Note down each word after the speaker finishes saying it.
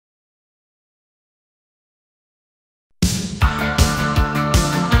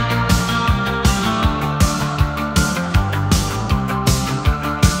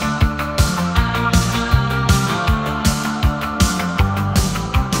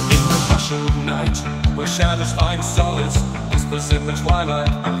hush of night, where shadows find solace, whispers in the twilight,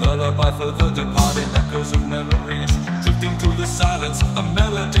 a lullaby for the departed, echoes of memories, drifting through the silence, a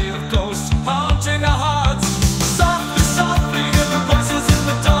melody of ghosts, haunting our hearts. Softly, softly, hear the voices in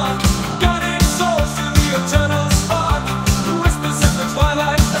the dark, guiding souls to the eternal spark. Whispers in the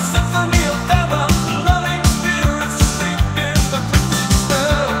twilight, a symphony of ever, lulling spirits to sleep in the cryptic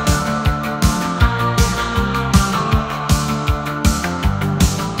spell.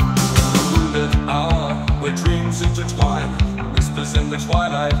 Hour where dreams intertwine, whispers in the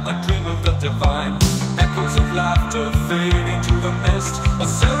twilight, a dream of the divine, echoes of laughter fading to the mist, a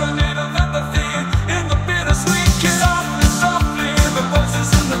serenade of empathy in the bittersweet kiss. Softly, softly, the voices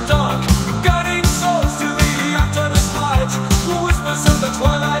in the dark, guiding souls to the afterlife light. Whispers in the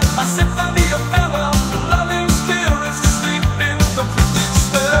twilight, a symphony of ever, lulling spirits to sleep in the cryptic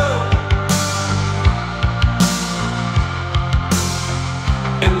spell.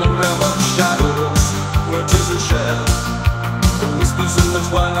 In the realm of shadows, where tis a shell, the whispers in the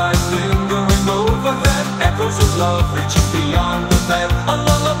twilight lingering overhead, echoes of love reaching beyond the veil, a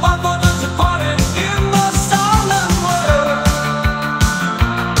lullaby for the departed in the silent world.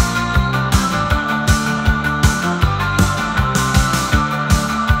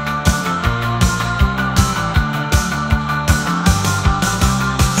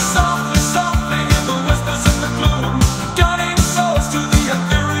 Softly, softly, hear the whispers in the gloom, guiding souls to the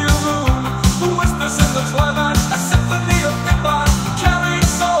ethereal room. The whispers in the twilight, a symphony of goodbye, carrying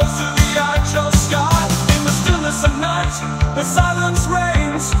souls to the actual sky. In the stillness of night, the silence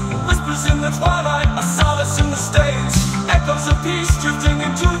reigns. Whispers in the twilight, a solace in the stains, echoes of peace drifting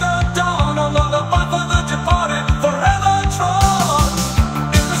into the dawn, a lullaby for the departed, forever drawn.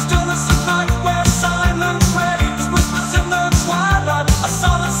 In the stillness of night, where silence reigns, whispers in the twilight, a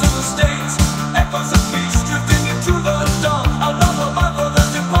solace in the stains, echoes of peace drifting into the dawn, a lullaby for the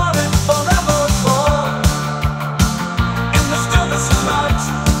departed, forever drawn. In the stillness of night,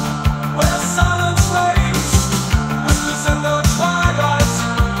 where silence reigns, whispers in the twilight,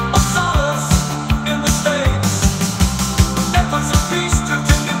 a solace in the stains, echoes of peace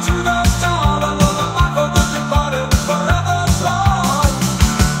drifting into the dawn, a lullaby for the departed, forever drawn.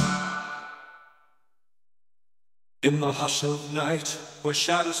 In the hush of night, where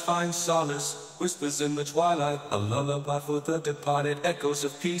shadows find solace, whispers in the twilight, a lullaby for the departed, echoes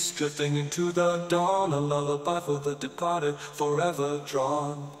of peace drifting into the dawn, a lullaby for the departed, forever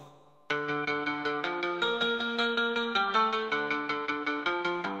drawn.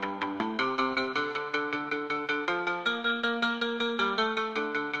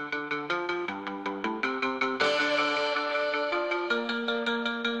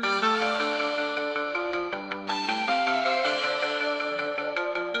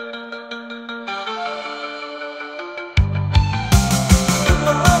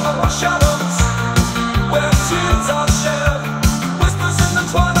 Shut